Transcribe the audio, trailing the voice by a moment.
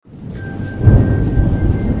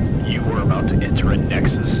about to enter a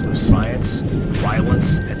nexus of science,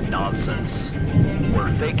 violence, and nonsense, where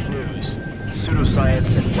fake news,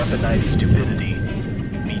 pseudoscience, and weaponized stupidity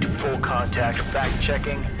meet full contact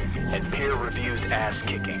fact-checking and peer-reviewed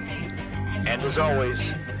ass-kicking. And as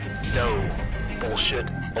always, no bullshit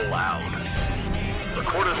allowed.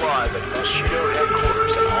 Recorded live at Bullshito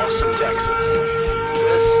headquarters in Austin, Texas,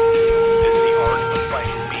 this is the Art of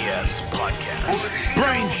Fighting BS podcast.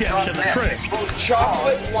 Brain chips in the trick.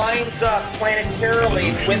 Chocolate lines up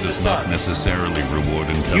planetarily with the sun. Not necessarily reward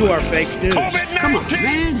intelligence. You are fake news. Come on,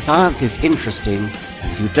 man. Science is interesting.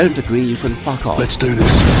 If you don't agree, you can fuck off. Let's do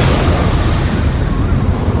this.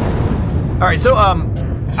 All right, so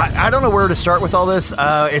I don't know where to start with all this.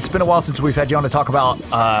 It's been a while since we've had you on to talk about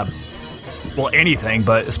anything,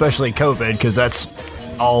 but especially COVID, because that's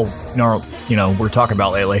all we're talking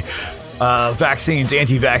about lately. Vaccines,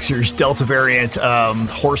 anti-vaxxers, Delta variant,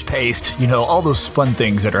 horse paste, all those fun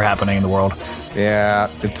things that are happening in the world. Yeah,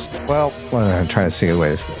 I'm trying to see a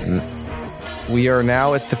way. We are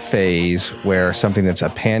now at the phase where something that's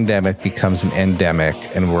a pandemic becomes an endemic,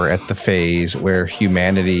 and we're at the phase where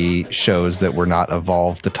humanity shows that we're not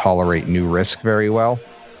evolved to tolerate new risk very well.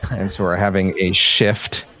 And so we're having a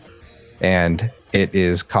shift, and it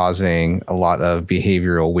is causing a lot of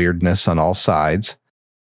behavioral weirdness on all sides,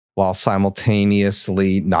 while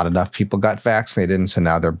simultaneously not enough people got vaccinated, and so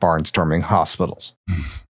now they're barnstorming hospitals.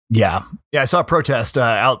 Yeah, I saw a protest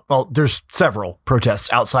there's several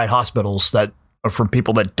protests outside hospitals that are from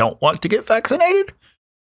people that don't want to get vaccinated,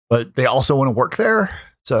 but they also want to work there.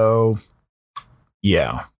 So,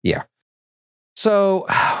 yeah. So,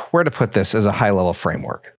 where to put this as a high-level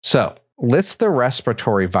framework? So, list the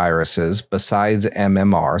respiratory viruses besides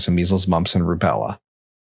MMR, so measles, mumps, and rubella,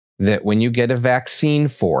 that when you get a vaccine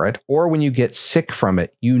for it, or when you get sick from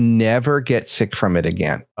it, you never get sick from it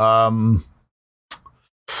again.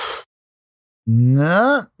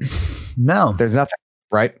 No. There's nothing.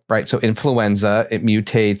 Right. So influenza, it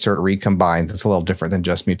mutates or it recombines. It's a little different than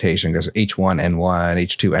just mutation because H1N1,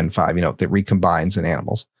 H2N5, that recombines in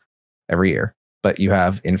animals every year. But you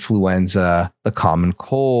have influenza, the common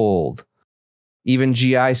cold, even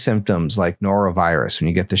GI symptoms like norovirus when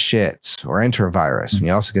you get the shits, or enterovirus when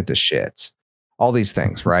you also get the shits. All these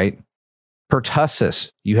things, right?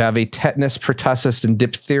 Pertussis, you have a tetanus, pertussis, and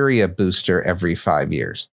diphtheria booster every 5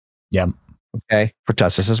 years. Yeah. Okay.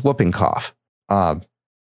 Pertussis is whooping cough.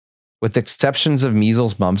 With exceptions of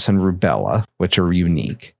measles, mumps, and rubella, which are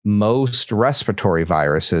unique, most respiratory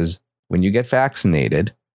viruses, when you get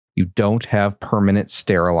vaccinated, you don't have permanent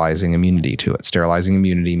sterilizing immunity to it. Sterilizing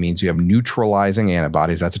immunity means you have neutralizing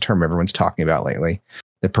antibodies. That's a term everyone's talking about lately,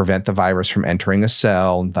 that prevent the virus from entering a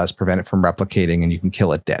cell and thus prevent it from replicating, and you can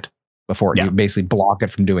kill it dead before you basically block it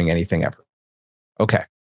from doing anything ever. Okay.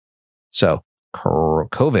 So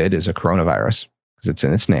COVID is a coronavirus because it's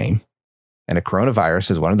in its name. And a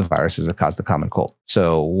coronavirus is one of the viruses that caused the common cold.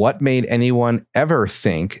 So what made anyone ever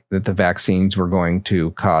think that the vaccines were going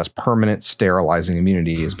to cause permanent sterilizing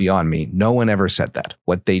immunity is beyond me. No one ever said that.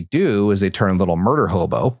 What they do is they turn a little murder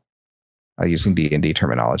hobo, using D&D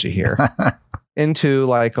terminology here, into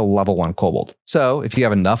like a level 1 kobold. So if you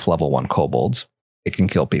have enough level 1 kobolds, it can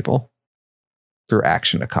kill people through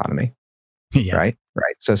action economy. Yeah. Right.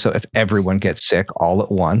 So if everyone gets sick all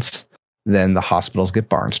at once, then the hospitals get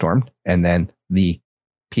barnstormed, and then the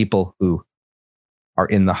people who are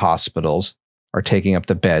in the hospitals are taking up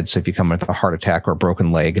the bed. So if you come with a heart attack or a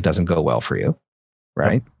broken leg, it doesn't go well for you,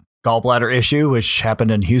 right? Gallbladder issue, which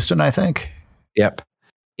happened in Houston, I think. Yep.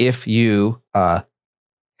 If you have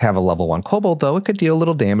a level 1 kobold, though, it could deal a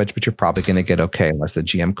little damage, but you're probably going to get okay unless the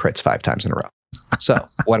GM crits 5 times in a row. So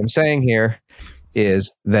what I'm saying here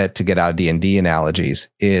is that, to get out of D&D analogies,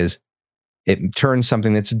 is it turns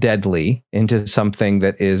something that's deadly into something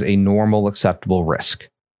that is a normal, acceptable risk,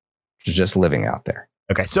 which is just living out there.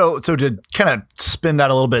 Okay, so to kind of spin that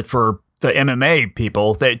a little bit for the MMA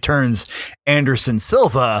people, that turns Anderson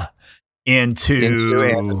Silva into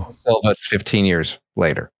Anderson Silva 15 years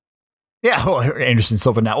later. Yeah, well, Anderson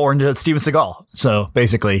Silva now, or into Steven Seagal. So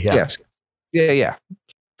basically, yeah. Yes. Yeah.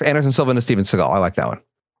 Anderson Silva into Steven Seagal. I like that one.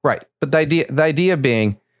 Right. But the idea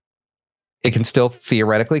being, it can still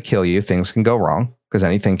theoretically kill you. Things can go wrong because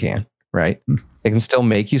anything can, right? It can still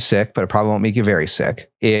make you sick, but it probably won't make you very sick.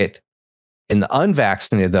 In the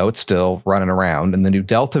unvaccinated, though, it's still running around, and the new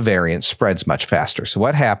Delta variant spreads much faster. So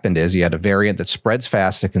what happened is you had a variant that spreads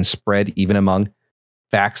fast. It can spread even among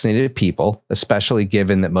vaccinated people, especially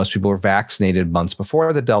given that most people were vaccinated months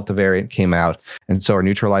before the Delta variant came out. And so our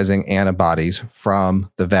neutralizing antibodies from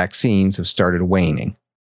the vaccines have started waning.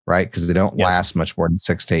 Right? Because they don't last much more than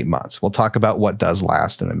 6 to 8 months. We'll talk about what does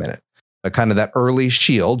last in a minute. but kind of that early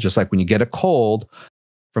shield, just like when you get a cold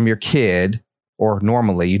from your kid, or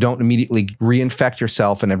normally you don't immediately reinfect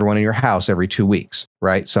yourself and everyone in your house every 2 weeks,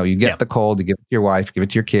 right? So you get the cold, you give it to your wife, give it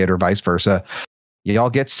to your kid, or vice versa. You all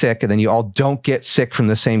get sick, and then you all don't get sick from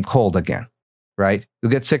the same cold again, right?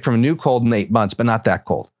 You'll get sick from a new cold in 8 months, but not that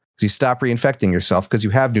cold. Because you stop reinfecting yourself because you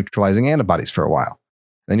have neutralizing antibodies for a while.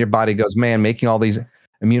 Then your body goes, man, making all these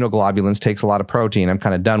immunoglobulins takes a lot of protein. I'm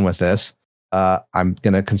kind of done with this. I'm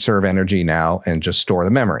going to conserve energy now and just store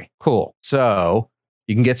the memory. Cool. So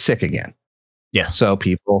you can get sick again. Yeah. So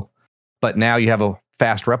but now you have a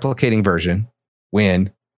fast replicating version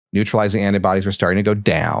when neutralizing antibodies are starting to go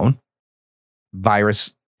down,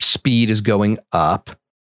 virus speed is going up,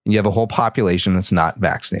 and you have a whole population that's not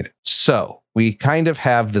vaccinated. So we kind of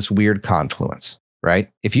have this weird confluence, right?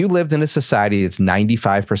 If you lived in a society that's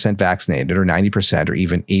 95% vaccinated or 90% or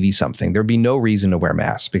even 80 something, there'd be no reason to wear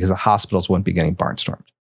masks because the hospitals wouldn't be getting barnstormed.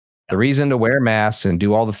 The reason to wear masks and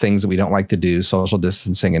do all the things that we don't like to do, social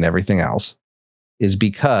distancing and everything else, is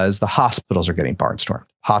because the hospitals are getting barnstormed.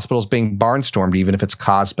 Hospitals being barnstormed, even if it's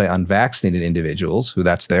caused by unvaccinated individuals, who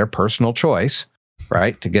that's their personal choice,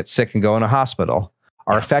 right, to get sick and go in a hospital,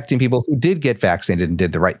 are affecting people who did get vaccinated and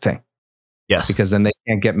did the right thing. Yes. Because then they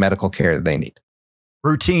can't get medical care that they need.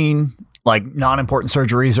 Routine, like non-important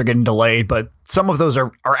surgeries are getting delayed, but some of those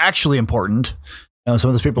are actually important. Some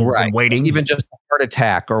of those people have been waiting. Even just a heart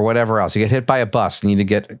attack or whatever else. You get hit by a bus, you need to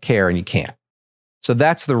get care and you can't. So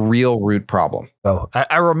that's the real root problem. Oh,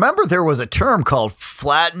 I remember there was a term called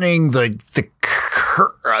flattening the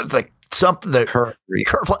curve.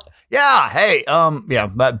 Yeah. Hey.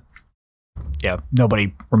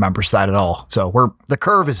 Nobody remembers that at all. So the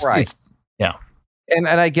curve is right. And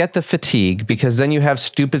I get the fatigue, because then you have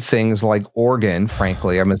stupid things like Oregon,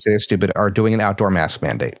 frankly, I'm going to say they're stupid, are doing an outdoor mask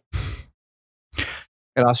mandate.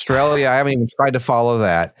 In Australia, I haven't even tried to follow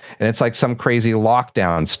that. And it's like some crazy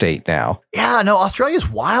lockdown state now. Yeah, no, Australia's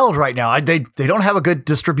wild right now. They don't have a good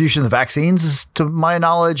distribution of the vaccines, to my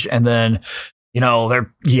knowledge. And then, you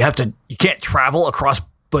can't travel across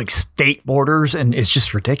like state borders, and it's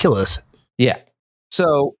just ridiculous. Yeah.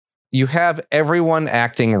 So you have everyone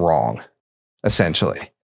acting wrong,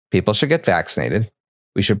 essentially. People should get vaccinated.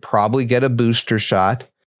 We should probably get a booster shot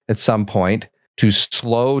at some point to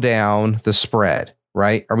slow down the spread.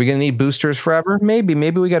 Right? Are we going to need boosters forever? Maybe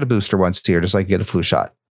we get a booster once a year, just like you get a flu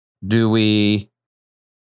shot. Do we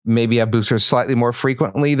maybe have boosters slightly more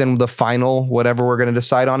frequently than the final whatever we're going to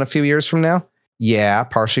decide on a few years from now? Yeah,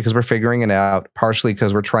 partially because we're figuring it out, partially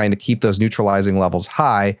because we're trying to keep those neutralizing levels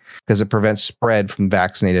high because it prevents spread from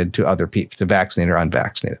vaccinated to other people, to vaccinated or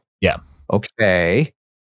unvaccinated. Yeah. Okay.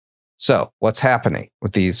 So what's happening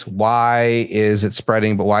with these? Why is it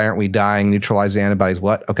spreading, but why aren't we dying? Neutralizing antibodies?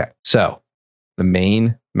 What? Okay. So the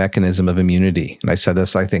main mechanism of immunity, and I said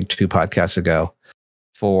this, I think, 2 podcasts ago,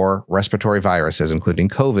 for respiratory viruses, including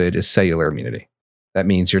COVID, is cellular immunity. That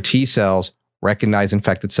means your T cells recognize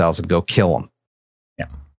infected cells and go kill them. Yeah.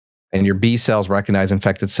 And your B cells recognize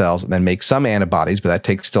infected cells and then make some antibodies, but that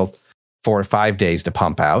takes still 4 to 5 days to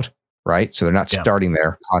pump out, right? So they're not starting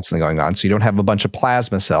there, constantly going on. So you don't have a bunch of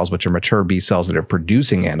plasma cells, which are mature B cells that are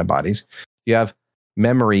producing antibodies. You have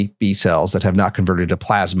memory B cells that have not converted to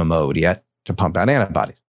plasma mode yet to pump out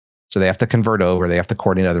antibodies. So they have to convert over, they have to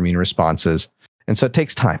coordinate other immune responses. And so it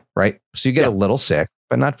takes time, right? So you get a little sick,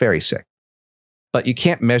 but not very sick. But you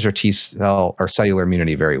can't measure T cell or cellular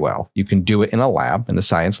immunity very well. You can do it in a lab, and the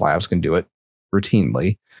science labs can do it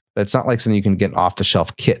routinely, but it's not like something you can get an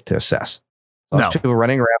off-the-shelf kit to assess. So people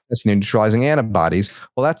running around this neutralizing antibodies,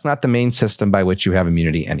 well, that's not the main system by which you have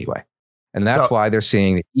immunity anyway. And that's why they're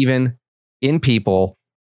seeing that even in people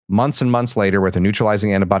months and months later with the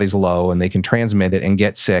neutralizing antibodies low and they can transmit it and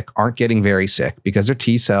get sick, aren't getting very sick because their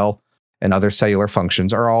T cell and other cellular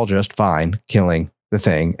functions are all just fine, killing the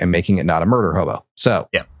thing and making it not a murder hobo. So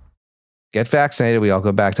get vaccinated. We all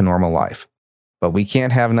go back to normal life, but we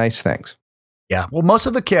can't have nice things. Yeah. Well, most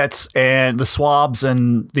of the kits and the swabs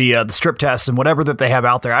and the strip tests and whatever that they have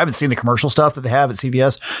out there, I haven't seen the commercial stuff that they have at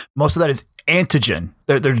CVS. Most of that is antigen.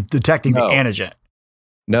 They're detecting the antigen.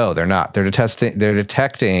 No, they're not. They're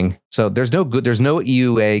detecting. So there's no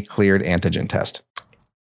EUA cleared antigen test.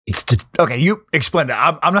 Okay. You explain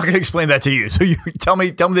that. I'm not going to explain that to you. So you tell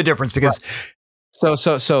me the difference, because.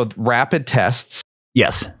 So rapid tests.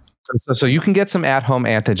 Yes. So you can get some at-home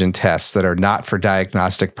antigen tests that are not for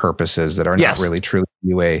diagnostic purposes, that are not really truly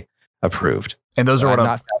EUA approved. And those are what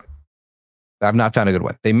I've not found a good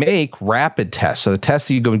one. They make rapid tests. So the test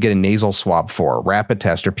that you go and get a nasal swab for, rapid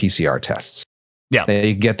test or PCR tests. Yeah.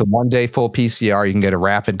 You get the 1-day full PCR. You can get a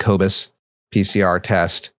rapid COBIS PCR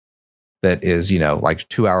test that is, like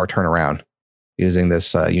 2-hour turnaround. using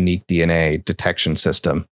this unique DNA detection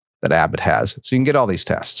system that Abbott has. So you can get all these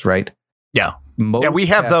tests, right? Yeah. Most yeah, we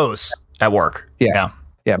have tests, those at work. Yeah.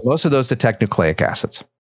 Most of those detect nucleic acids.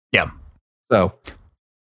 Yeah. So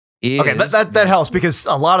okay, that helps because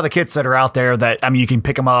a lot of the kits that are out there that, I mean, you can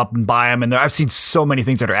pick them up and buy them. And I've seen so many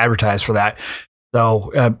things that are advertised for that.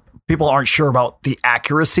 So people aren't sure about the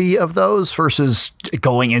accuracy of those versus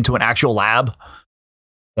going into an actual lab.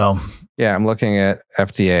 So yeah, I'm looking at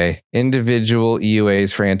FDA individual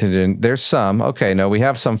EUAs for antigen. There's some. Okay, no, we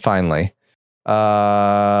have some finally.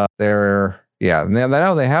 Now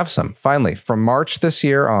they have some finally from March this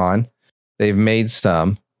year on. They've made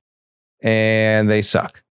some, and they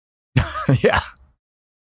suck. Yeah,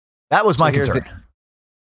 that was my concern.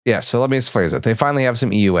 So let me just phrase it. They finally have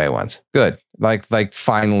some EUA ones. Good, like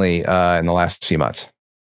finally in the last few months.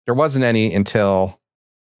 There wasn't any until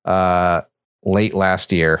late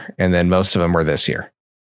last year, and then most of them were this year.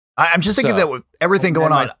 I'm just thinking that with everything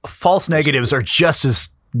going on, false negatives are just as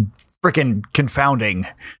freaking confounding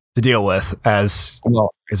to deal with as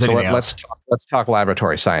anything else. Let's talk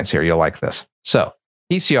laboratory science here. You'll like this. So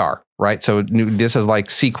PCR, right? So this is like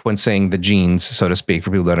sequencing the genes, so to speak,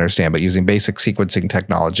 for people that understand, but using basic sequencing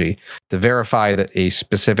technology to verify that a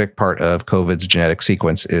specific part of COVID's genetic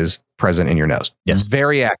sequence is present in your nose. Yes.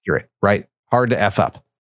 Very accurate, right? Hard to F up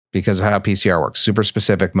because of how PCR works. Super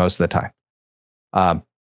specific most of the time.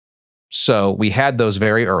 So we had those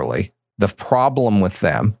very early. The problem with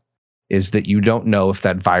them is that you don't know if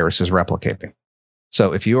that virus is replicating.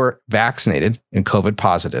 So if you're vaccinated and COVID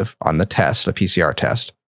positive on the test, a PCR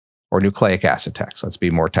test, or nucleic acid test, let's be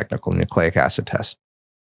more technical, nucleic acid test,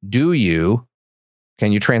 can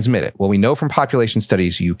you transmit it? Well, we know from population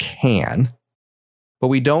studies you can, but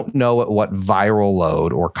we don't know at what viral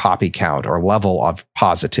load or copy count or level of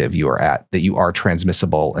positive you are at that you are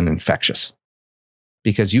transmissible and infectious.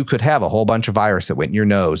 Because you could have a whole bunch of virus that went in your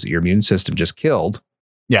nose that your immune system just killed.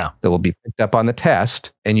 Yeah. That will be picked up on the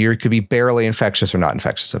test, and you could be barely infectious or not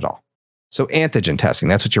infectious at all. So antigen testing,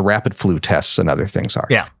 that's what your rapid flu tests and other things are.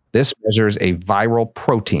 Yeah. This measures a viral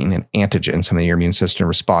protein, an antigen, something your immune system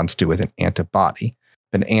responds to with an antibody,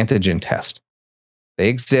 an antigen test. They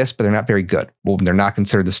exist, but they're not very good. Well, they're not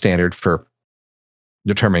considered the standard for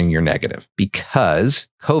determining you're negative because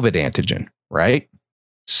COVID antigen, right?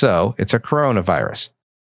 So it's a coronavirus.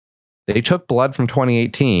 They took blood from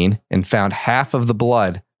 2018 and found half of the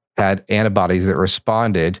blood had antibodies that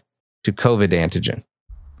responded to COVID antigen.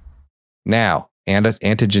 Now,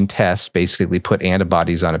 antigen tests basically put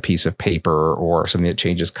antibodies on a piece of paper or something that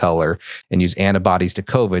changes color and use antibodies to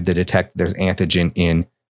COVID to detect there's antigen in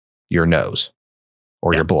your nose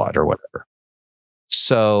or your blood or whatever.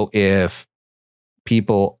 So if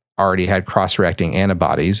people already had cross-reacting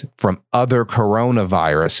antibodies from other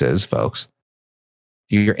coronaviruses, folks,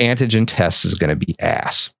 your antigen test is going to be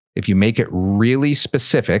ass. If you make it really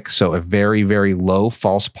specific, so a very, very low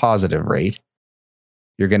false positive rate,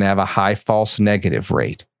 you're going to have a high false negative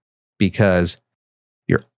rate because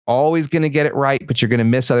you're always going to get it right, but you're going to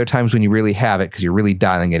miss other times when you really have it because you're really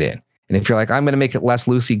dialing it in. And if you're like, I'm going to make it less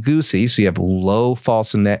loosey-goosey, so you have low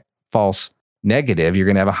false negative, you're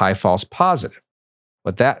going to have a high false positive.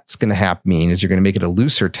 What that's going to mean is you're going to make it a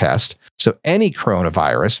looser test. So any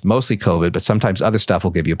coronavirus, mostly COVID, but sometimes other stuff will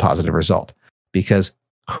give you a positive result because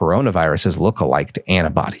coronaviruses look alike to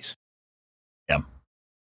antibodies. Yeah.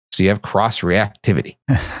 So you have cross-reactivity.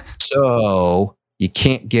 So you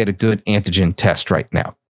can't get a good antigen test right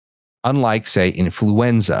now. Unlike, say,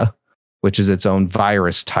 influenza, which is its own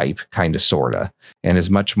virus type, kind of, sort of, and is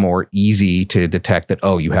much more easy to detect that,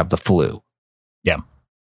 oh, you have the flu. Yeah.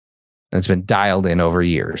 And it's been dialed in over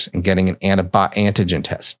years and getting an antigen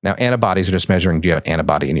test. Now, antibodies are just measuring, do you have an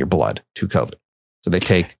antibody in your blood to COVID? So they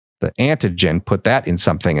take the antigen, put that in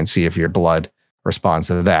something and see if your blood responds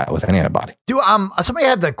to that with an antibody. Somebody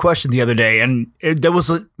had the question the other day and that was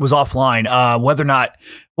offline, whether or not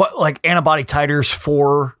antibody titers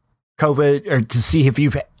for COVID or to see if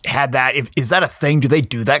you've had that. Is that a thing? Do they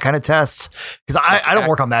do that kind of tests? Because I don't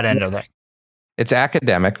work on that end of thing. It's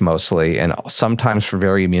academic mostly, and sometimes for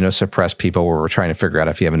very immunosuppressed people where we're trying to figure out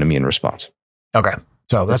if you have an immune response. Okay.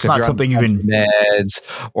 So that's not something you can meds,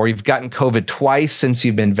 or you've gotten COVID twice since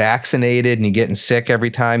you've been vaccinated and you're getting sick every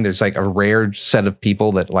time. There's like a rare set of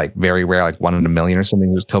people that very rare, like 1 in a million or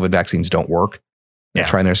something, whose COVID vaccines don't work. Yeah.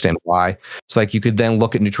 Trying to understand why. So you could then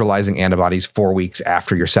look at neutralizing antibodies 4 weeks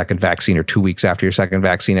after your second vaccine or 2 weeks after your second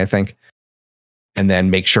vaccine, I think. And then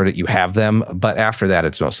make sure that you have them. But after that,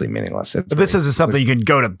 it's mostly meaningless. But this isn't something you can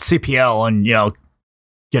go to CPL and,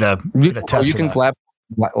 get a test. You can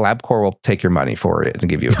LabCorp will take your money for it and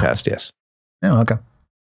give you a test. Yes. Oh, okay.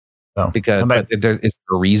 So, Because but is there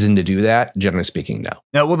a reason to do that? Generally speaking, no.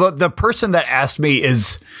 No, well, the person that asked me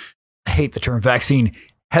is, I hate the term vaccine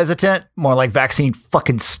hesitant, more like vaccine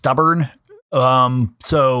fucking stubborn.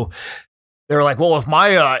 So they're like, well, if my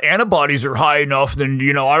antibodies are high enough, then,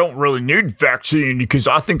 I don't really need vaccine because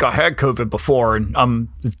I think I had COVID before. And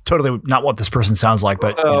it's totally not what this person sounds like.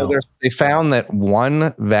 But they found that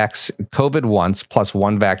COVID once plus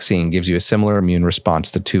one vaccine gives you a similar immune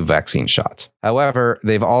response to 2 vaccine shots. However,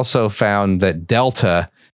 they've also found that Delta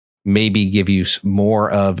maybe give you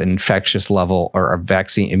more of an infectious level or a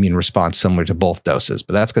vaccine immune response similar to both doses.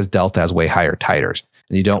 But that's because Delta has way higher titers,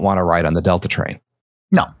 and you don't want to ride on the Delta train.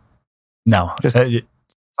 No.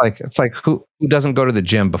 It's like who doesn't go to the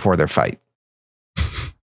gym before their fight?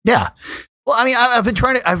 Yeah. Well, I mean,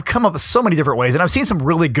 I've come up with so many different ways, and I've seen some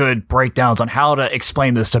really good breakdowns on how to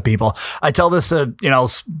explain this to people. I tell this to,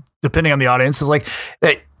 depending on the audience, is like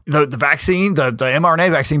the vaccine, the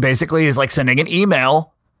mRNA vaccine basically is like sending an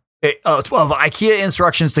email of IKEA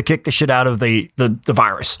instructions to kick the shit out of the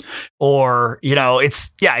virus. Or,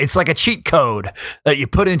 it's like a cheat code that you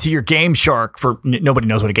put into your Game Shark for nobody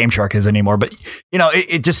knows what a Game Shark is anymore, but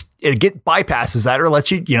it bypasses that or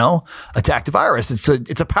lets you, attack the virus.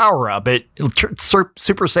 It's a power up.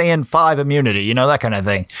 Super Saiyan 5 immunity, that kind of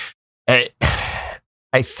thing.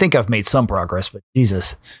 I think I've made some progress, but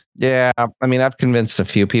Jesus. Yeah. I mean, I've convinced a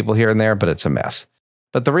few people here and there, but it's a mess.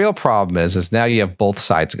 But the real problem is now you have both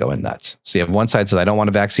sides going nuts. So you have one side says, I don't want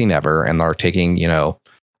a vaccine ever. And they're taking,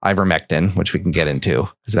 ivermectin, which we can get into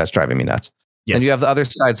because that's driving me nuts. Yes. And you have the other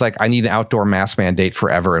side's like, I need an outdoor mask mandate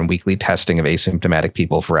forever and weekly testing of asymptomatic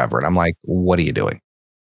people forever. And I'm like, what are you doing?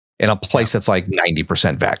 In a place that's like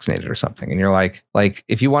 90% vaccinated or something. And you're like,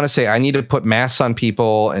 if you want to say, I need to put masks on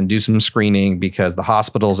people and do some screening because the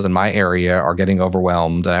hospitals in my area are getting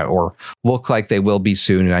overwhelmed or look like they will be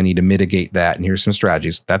soon. And I need to mitigate that. And here's some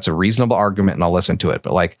strategies. That's a reasonable argument and I'll listen to it.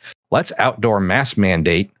 But let's outdoor mask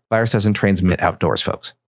mandate. Virus doesn't transmit outdoors,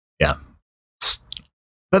 folks. Yeah.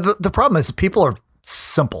 But the problem is people are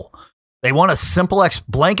simple. They want a simple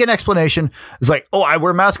blanket explanation. It's like, oh, I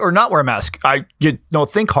wear a mask or not wear a mask.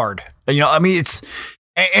 Think hard. It's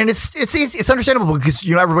easy. It's understandable because,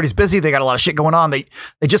 everybody's busy. They got a lot of shit going on. They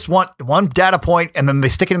just want one data point and then they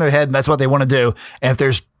stick it in their head and that's what they want to do. And if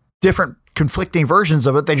there's different conflicting versions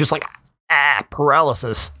of it, they just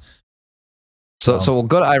paralysis. So we'll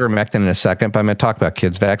go to ivermectin in a second, but I'm going to talk about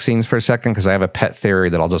kids' vaccines for a second because I have a pet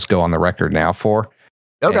theory that I'll just go on the record now for.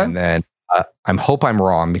 Okay. And then I hope I'm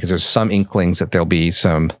wrong because there's some inklings that there'll be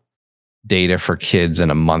some data for kids in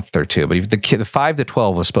a month or two. But if the 5 to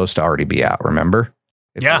 12 was supposed to already be out, remember?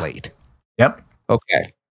 It's late. Yep.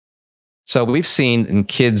 Okay. So we've seen in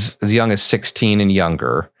kids as young as 16 and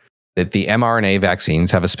younger that the mRNA vaccines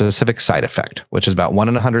have a specific side effect, which is about 1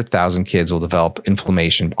 in 100,000 kids will develop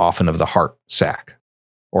inflammation, often of the heart sac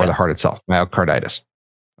or the heart itself, myocarditis.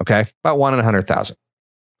 Okay. About 1 in 100,000.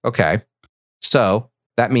 Okay. So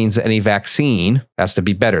that means that any vaccine has to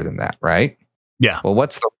be better than that, right? Yeah. Well,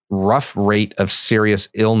 what's the rough rate of serious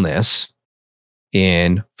illness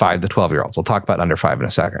in 5 to 12-year-olds? We'll talk about under 5 in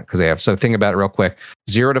a second because they have. So think about it real quick.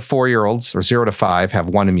 0 to 4-year-olds or 0 to 5 have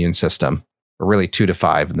one immune system, or really 2 to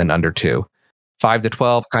 5, and then under 2. 5 to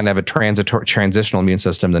 12 kind of have a transitional immune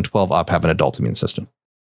system. Then 12 up have an adult immune system.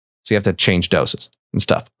 So you have to change doses and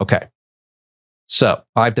stuff. Okay. So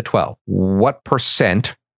 5 to 12, what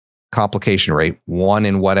percent complication rate, 1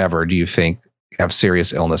 in whatever, do you think have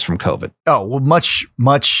serious illness from COVID? Oh, well, much,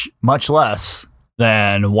 much, much less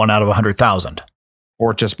than 1 out of 100,000.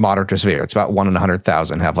 Or just moderate to severe. It's about 1 in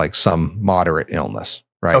 100,000 have some moderate illness,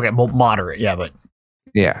 right? Okay, well, moderate, yeah, but.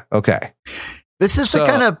 Yeah, okay. This is the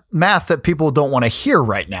kind of math that people don't want to hear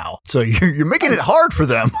right now. So you're making it hard for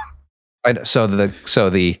them. So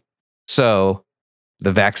the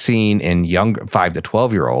vaccine in younger 5 to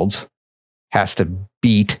 12-year-olds has to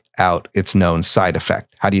beat out its known side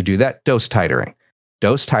effect. How do you do that? Dose titering.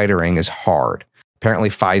 Dose titering is hard. Apparently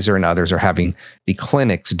Pfizer and others are having the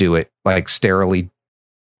clinics do it sterilely,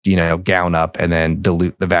 gown up and then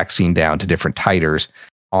dilute the vaccine down to different titers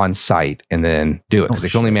on site and then do it because they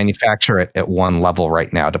can only manufacture it at one level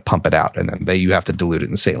right now to pump it out. And then you have to dilute it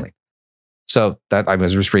in saline. So that I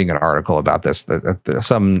was just reading an article about this.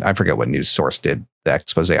 I forget what news source did the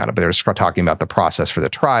expose on it, but they were talking about the process for the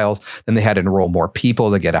trials. Then they had to enroll more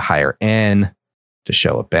people to get a higher N to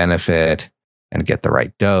show a benefit and get the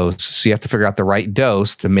right dose. So you have to figure out the right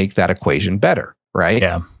dose to make that equation better, right?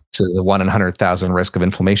 Yeah. So the 1 in 100,000 risk of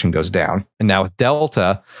inflammation goes down. And now with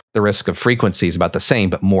Delta, the risk of frequency is about the same,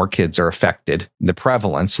 but more kids are affected. The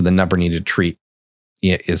prevalence, so the number needed to treat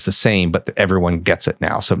is the same, but everyone gets it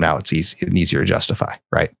now. So now it's easier to justify,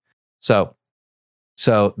 right? So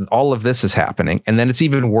So all of this is happening. And then it's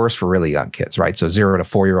even worse for really young kids, right? So 0 to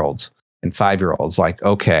 4-year-olds and 5-year-olds, like,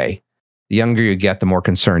 okay, the younger you get, the more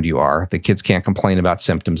concerned you are. The kids can't complain about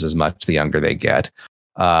symptoms as much the younger they get.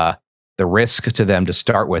 The risk to them to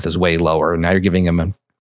start with is way lower. Now you're giving them a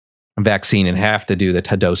vaccine and have to do the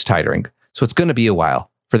dose titering. So it's going to be a while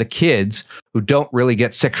for the kids who don't really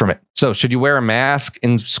get sick from it. So should you wear a mask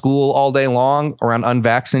in school all day long around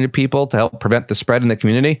unvaccinated people to help prevent the spread in the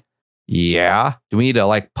community? Yeah. Do we need to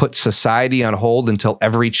like put society on hold until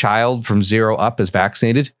every child from 0 up is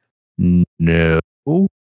vaccinated? No,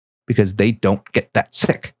 because they don't get that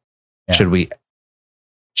sick. Yeah.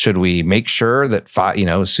 Should we make sure that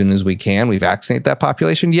as soon as we can, we vaccinate that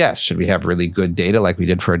population? Yes. Should we have really good data like we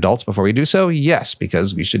did for adults before we do so? Yes,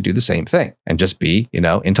 because we should do the same thing and just be,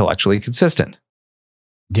 intellectually consistent.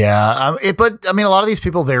 Yeah. But a lot of these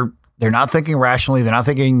people, they're not thinking rationally. They're not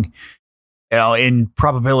thinking, in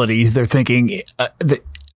probability. They're thinking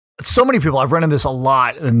so many people, I've run into this a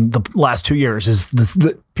lot in the last 2 years, is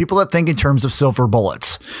the people that think in terms of silver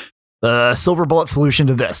bullets. The silver bullet solution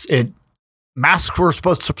to this, masks were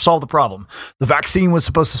supposed to solve the problem. The vaccine was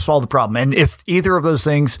supposed to solve the problem. And if either of those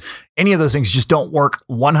things, any of those things just don't work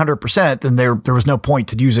 100%, then there was no point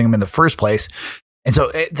to using them in the first place. And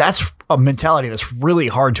so that's a mentality that's really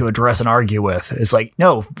hard to address and argue with. It's like,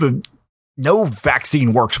 no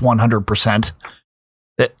vaccine works 100%.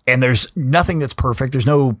 And there's nothing that's perfect. There's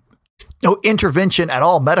no intervention at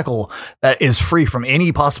all medical that is free from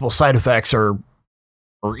any possible side effects or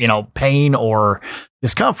pain or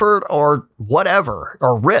discomfort or whatever,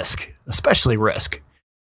 or risk, especially risk.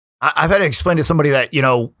 I've had to explain to somebody that,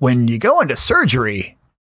 when you go into surgery,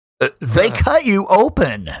 they cut you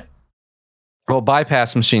open. Well,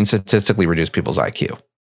 bypass machines statistically reduce people's IQ.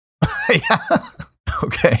 Yeah.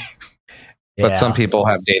 Okay. But some people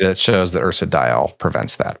have data that shows that ursodiol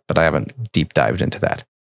prevents that, but I haven't deep dived into that.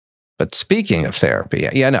 But speaking of therapy,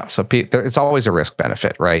 so it's always a risk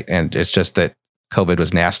benefit, right? And it's just that COVID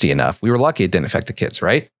was nasty enough. We were lucky it didn't affect the kids,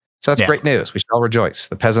 right? So that's great news. We should all rejoice.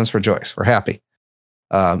 The peasants rejoice. We're happy.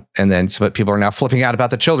 But people are now flipping out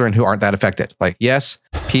about the children who aren't that affected. Like, yes,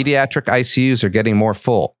 pediatric ICUs are getting more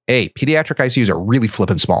full. Pediatric ICUs are really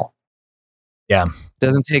flipping small. Yeah.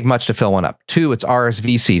 Doesn't take much to fill one up. 2, it's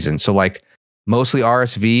RSV season. So like mostly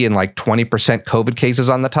RSV and like 20% COVID cases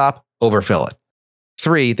on the top, overfill it.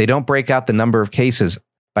 3, they don't break out the number of cases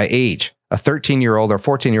by age. A 13-year-old or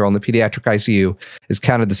 14-year-old in the pediatric ICU is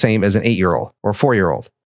counted the same as an 8-year-old or 4-year-old.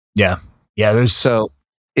 Yeah. Yeah. So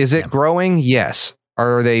is it growing? Yes.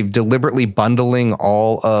 Are they deliberately bundling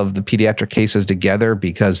all of the pediatric cases together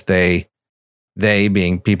because they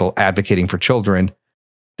being people advocating for children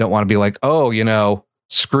don't want to be like,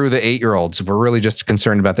 screw the 8-year-olds. We're really just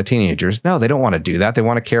concerned about the teenagers. No, they don't want to do that. They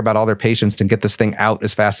want to care about all their patients and get this thing out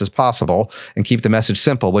as fast as possible and keep the message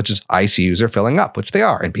simple, which is ICUs are filling up, which they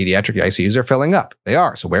are. And pediatric ICUs are filling up. They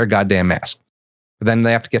are. So wear a goddamn mask. But then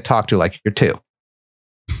they have to get talked to like you're 2,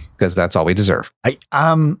 because that's all we deserve. I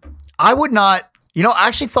would not, I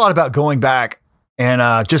actually thought about going back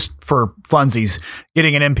and just for funsies,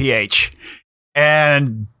 getting an MPH.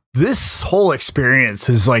 And this whole experience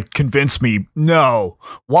has convinced me, no.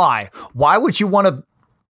 Why? Why would you want to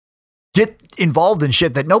get involved in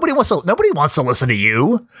shit that nobody wants to listen to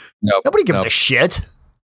you? Nope, nobody gives a shit.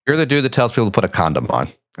 You're the dude that tells people to put a condom on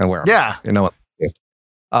and wear a mask. You know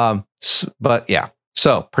what? But yeah.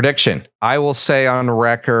 So prediction, I will say on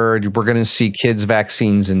record, we're going to see kids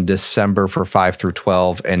vaccines in December for 5 through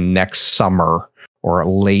 12 and next summer or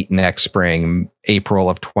late next spring, April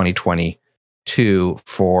of 2022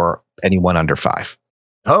 for anyone under 5.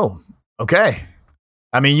 Oh, okay.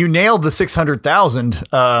 You nailed the 600,000.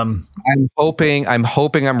 I'm hoping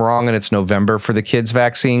I'm wrong and it's November for the kids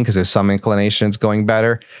vaccine because there's some inclination it's going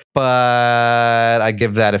better, but I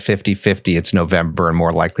give that a 50-50. It's November and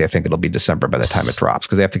more likely I think it'll be December by the time it drops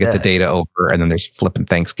because they have to get the data over and then there's flipping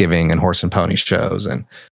Thanksgiving and horse and pony shows and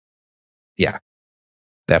the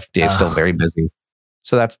FDA is still very busy.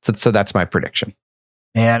 So that's my prediction.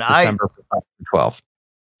 And December 12.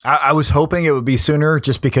 I was hoping it would be sooner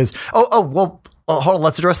just because. Hold on.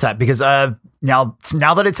 Let's address that because now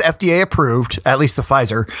that it's FDA approved, at least the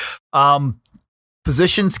Pfizer,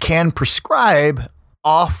 physicians can prescribe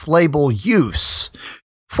off-label use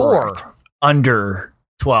for under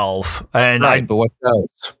 12. And but what else?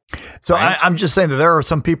 So I'm just saying that there are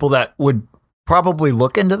some people that would probably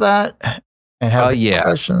look into that and have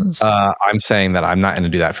questions. I'm saying that I'm not going to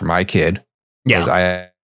do that for my kid. Because I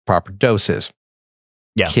have proper doses.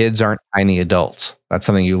 Yeah. Kids aren't tiny adults. That's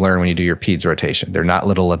something you learn when you do your peds rotation. They're not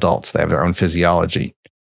little adults. They have their own physiology.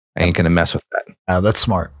 I ain't going to mess with that. That's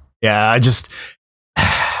smart. Yeah.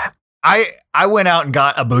 I went out and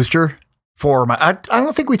got a booster for my. I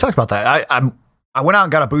don't think we talked about that. I went out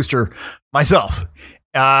and got a booster myself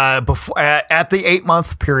before at the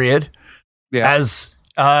 8-month period. Yeah.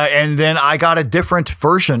 And then I got a different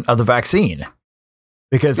version of the vaccine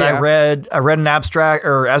because I read an abstract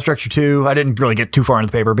or two. I didn't really get too far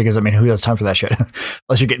into the paper because, I mean, who has time for that shit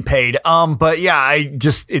unless you're getting paid. But yeah,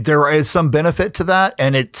 there is some benefit to that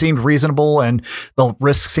and it seemed reasonable and the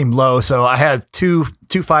risk seemed low. So I had two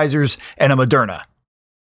Pfizers and a Moderna.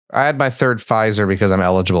 I had my third Pfizer because I'm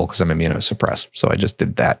eligible because I'm immunosuppressed. So I just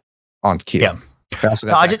did that on cue. Yeah. I also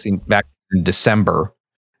got vaccine back in December.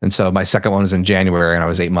 And so my second one was in January and I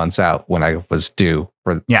was 8 months out when I was due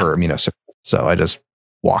for immunosuppressant. So I just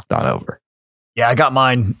walked on over. Yeah, I got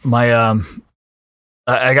mine.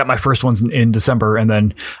 I got my first ones in December, and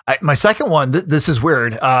then my second one. This is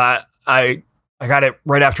weird. I got it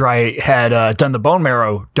right after I had done the bone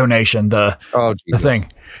marrow donation. The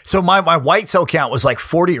thing. So my white cell count was like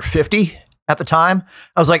 40 or 50 at the time.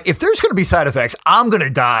 I was like, if there's going to be side effects, I'm going to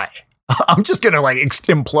die. I'm just going to like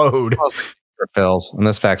implode. Pills, and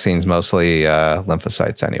this vaccine's mostly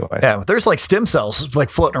lymphocytes anyway. Yeah, there's like stem cells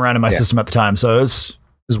like floating around in my system at the time, so it was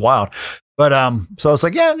wild. But so I was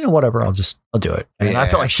like, yeah, whatever, I'll do it. And I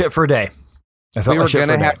felt like shit for a day. We were going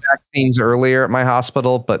to have vaccines earlier at my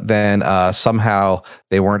hospital, but then somehow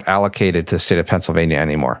they weren't allocated to the state of Pennsylvania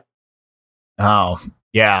anymore. Oh,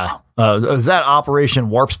 yeah. Is that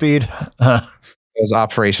Operation Warp Speed? It was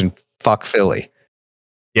Operation Fuck Philly.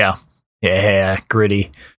 Yeah. Yeah,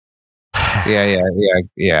 gritty.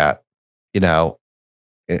 Yeah. You know,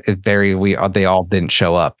 they all didn't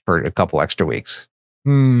show up for a couple extra weeks.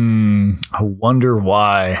 I wonder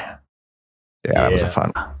why. Yeah, that was a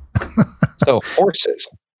fun one. So horses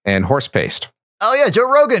and horse paste. Oh yeah, Joe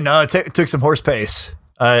Rogan took some horse paste.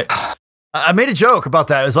 I made a joke about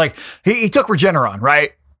that. It's like he took Regeneron,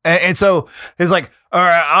 right? And so he's like, all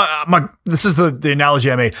right, this is the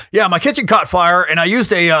analogy I made. Yeah, my kitchen caught fire and I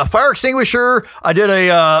used a fire extinguisher. I did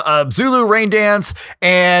a Zulu rain dance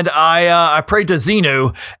and I prayed to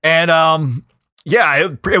Xenu and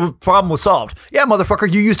problem was solved. Yeah,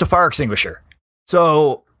 motherfucker, you used a fire extinguisher.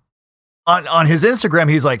 So on his Instagram,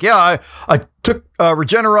 he's like, yeah, I took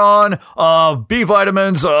Regeneron, B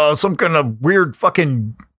vitamins, some kind of weird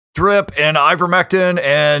fucking drip and ivermectin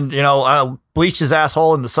and, I bleached his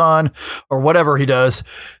asshole in the sun or whatever he does.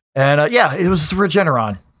 And it was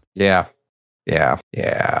Regeneron. Yeah.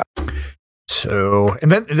 So,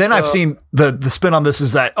 and then I've seen the spin on this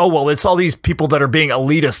is that, it's all these people that are being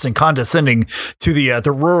elitist and condescending to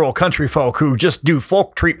the rural country folk who just do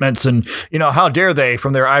folk treatments and, how dare they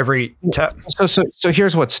from their ivory. So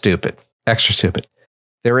here's what's stupid, extra stupid.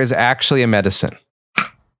 There is actually a medicine.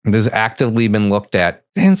 There's actively been looked at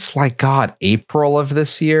since April of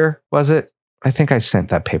this year, was it? I think I sent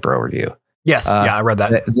that paper over to you. Yes. I read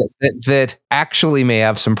that. That actually may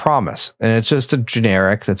have some promise. And it's just a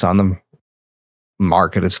generic that's on the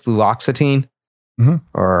market. It's fluoxetine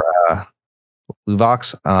or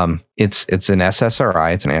Luvox. It's an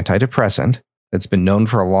SSRI. It's an antidepressant. It's been known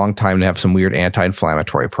for a long time to have some weird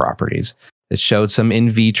anti-inflammatory properties. It showed some in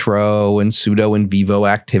vitro and pseudo in vivo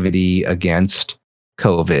activity against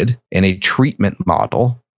COVID in a treatment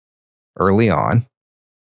model early on,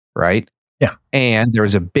 right? Yeah. And there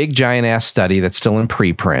was a big giant ass study that's still in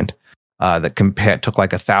preprint that took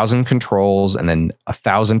 1,000 controls and then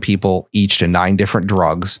 1,000 people each to 9 different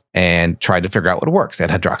drugs and tried to figure out what works. They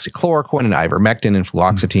had hydroxychloroquine and ivermectin and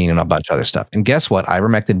fluoxetine and a bunch of other stuff. And guess what?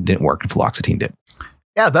 Ivermectin didn't work and fluoxetine did.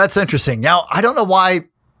 Yeah, that's interesting. Now, I don't know why.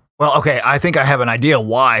 Well, okay, I think I have an idea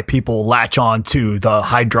why people latch on to the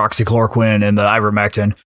hydroxychloroquine and the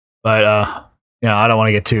ivermectin, but I don't want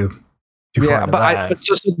to get too far into that. But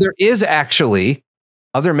so there is actually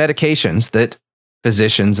other medications that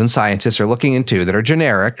physicians and scientists are looking into that are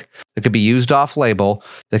generic, that could be used off label,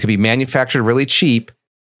 that could be manufactured really cheap,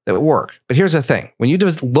 that work. But here's the thing: when you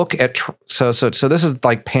just look at so this is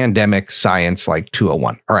like pandemic science, like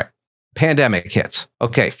 201. All right, pandemic hits.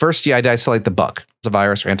 Okay, first you isolate the bug. It's a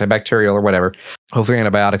virus or antibacterial or whatever. Hopefully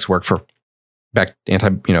antibiotics work for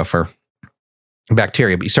for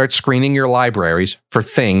bacteria, but you start screening your libraries for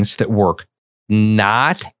things that work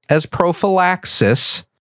not as prophylaxis,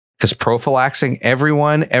 because prophylaxing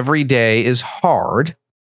everyone every day is hard,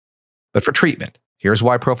 but for treatment. Here's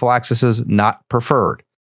why prophylaxis is not preferred.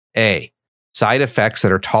 A, side effects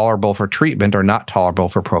that are tolerable for treatment are not tolerable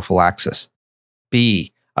for prophylaxis.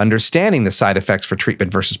 B, understanding the side effects for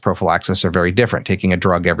treatment versus prophylaxis are very different. Taking a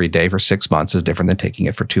drug every day for 6 months is different than taking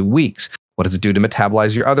it for 2 weeks. What does it do to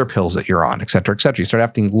metabolize your other pills that you're on, et cetera, et cetera? You start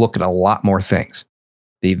having to look at a lot more things.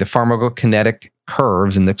 The pharmacokinetic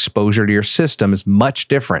curves and the exposure to your system is much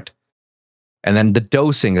different And then the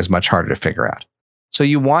dosing is much harder to figure out. So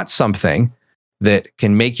you want something that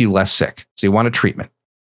can make you less sick. So you want a treatment.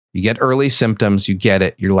 You get early symptoms, you get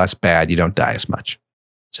it, you're less bad, you don't die as much.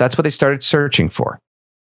 So that's what they started searching for.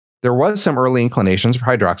 There was some early inclinations for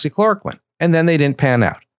hydroxychloroquine, and then they didn't pan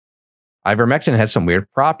out. Ivermectin had some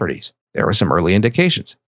weird properties. There were some early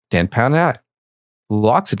indications. Didn't pan out.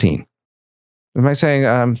 Fluoxetine. Am I saying,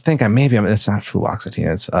 it's not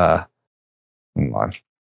fluoxetine. It's, hold on.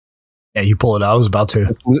 Yeah, you pull it out. I was about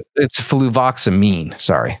to. It's fluvoxamine.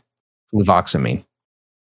 Sorry. Fluvoxamine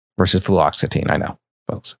versus fluoxetine. I know,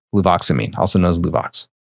 folks. Fluvoxamine, also known as Luvox.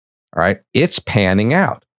 All right. It's panning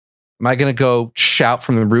out. Am I going to go shout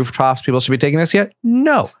from the rooftops people should be taking this yet?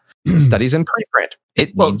 No. The study's in preprint.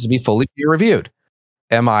 It needs to be fully peer reviewed.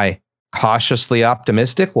 Am I cautiously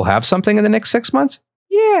optimistic we'll have something in the next 6 months?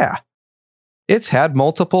 Yeah. It's had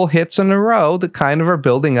multiple hits in a row that kind of are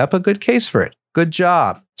building up a good case for it. Good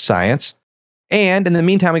job, science. And in the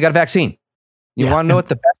meantime, we got a vaccine. You want to know what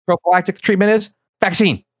the best prophylactic treatment is?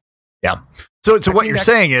 Vaccine. Yeah. So what you're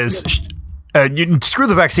saying is, you screw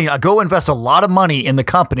the vaccine. I'll go invest a lot of money in the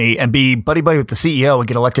company and be buddy with the CEO and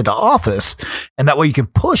get elected to office, and that way you can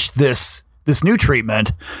push this new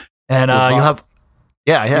treatment, and you'll have.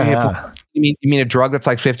 Yeah. You mean a drug that's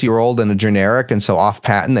like 50-year-old and a generic, and so off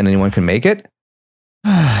patent, and anyone can make it?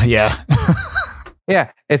 Yeah.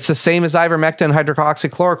 Yeah, it's the same as ivermectin and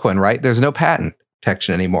hydroxychloroquine, right? There's no patent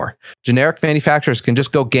protection anymore. Generic manufacturers can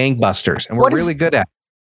just go gangbusters, and we're really good at it.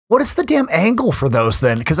 What is the damn angle for those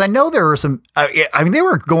then? Because I know there were some. They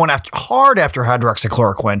were going hard after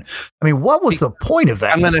hydroxychloroquine. I mean, what was the point of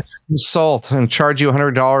that? I'm going to consult and charge you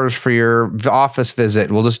 $100 for your office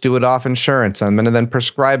visit. We'll just do it off insurance. I'm going to then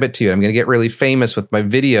prescribe it to you. I'm going to get really famous with my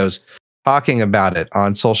videos talking about it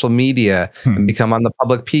on social media and become on the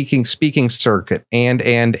public speaking circuit.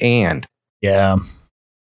 And. Yeah.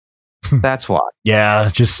 That's why.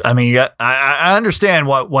 Yeah, I understand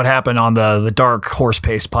what happened on the Dark Horse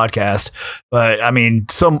Paste podcast, but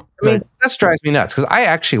that drives me nuts because I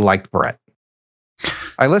actually liked Brett.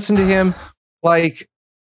 I listened to him. Like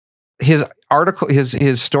his article,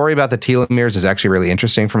 his story about the telomeres is actually really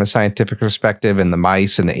interesting from a scientific perspective, and the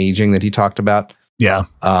mice and the aging that he talked about. Yeah,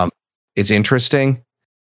 it's interesting.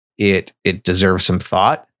 It deserves some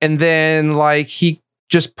thought, and then he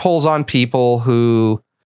just pulls on people who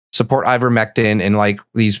support ivermectin and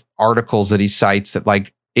these articles that he cites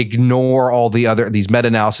that ignore all these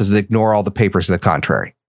meta-analyses that ignore all the papers to the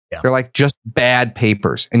contrary. Yeah. They're just bad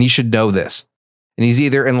papers, and you should know this. And he's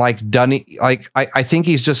either in Dunning, I think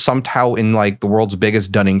he's just somehow in the world's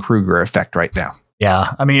biggest Dunning-Kruger effect right now.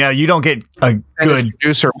 Yeah, you don't get a good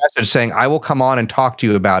producer message saying, "I will come on and talk to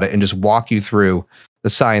you about it and just walk you through the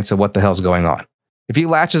science of what the hell's going on." If he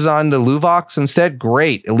latches on to Luvox instead,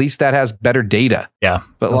 great. At least that has better data. Yeah.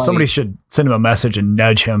 But somebody should send him a message and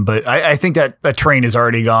nudge him. But I think that train is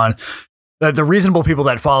already gone. The reasonable people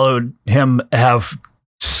that followed him have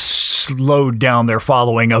slowed down their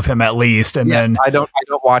following of him at least. And then I don't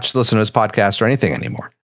listen to his podcast or anything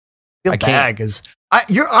anymore. I can't because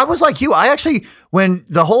I was like you. I actually, when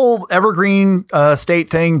the whole Evergreen State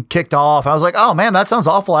thing kicked off, I was like, oh man, that sounds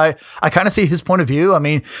awful. I kind of see his point of view.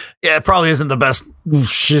 It probably isn't the best,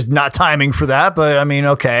 not timing for that, but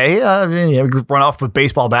okay. Run off with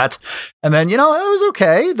baseball bats. And then, it was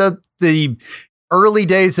okay. The early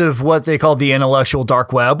days of what they called the intellectual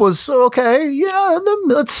dark web was okay.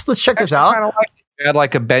 Let's check this out. You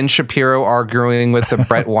had a Ben Shapiro arguing with the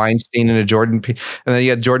Brett Weinstein and and then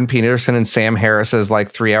you had Jordan Peterson and Sam Harris's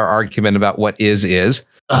 3-hour argument about what is,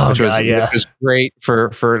 which was great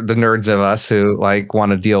for the nerds of us who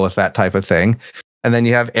want to deal with that type of thing. And then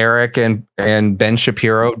you have Eric and Ben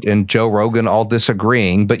Shapiro and Joe Rogan all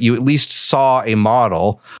disagreeing, but you at least saw a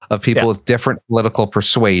model of people with different political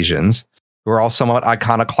persuasions who are all somewhat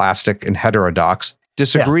iconoclastic and heterodox,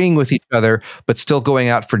 disagreeing with each other, but still going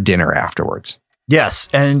out for dinner afterwards. Yes,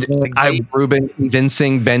 and Rubin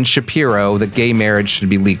convincing Ben Shapiro that gay marriage should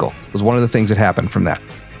be legal was one of the things that happened from that.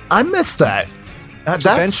 I missed that.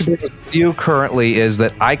 So Ben Shapiro's view currently is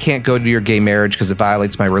that I can't go to your gay marriage because it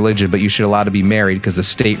violates my religion, but you should allow to be married because the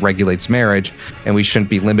state regulates marriage, and we shouldn't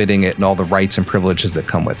be limiting it and all the rights and privileges that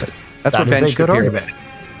come with it. That's what Ben Shapiro. Good argument.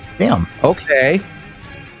 Damn. Okay.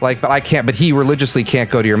 But I can't. But he religiously can't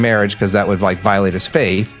go to your marriage because that would violate his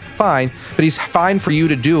faith. Fine, but he's fine for you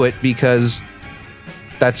to do it because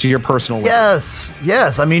that's your personal. Yes.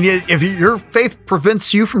 If your faith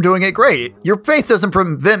prevents you from doing it, great. Your faith doesn't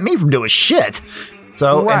prevent me from doing shit.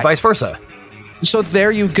 So, and vice versa. So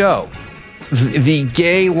there you go. The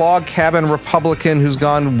gay log cabin Republican who's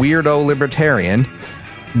gone weirdo libertarian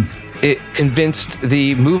it convinced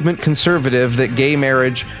the movement conservative that gay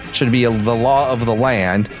marriage should be the law of the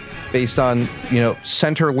land based on,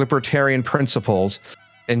 center libertarian principles.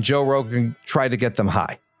 And Joe Rogan tried to get them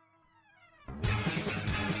high.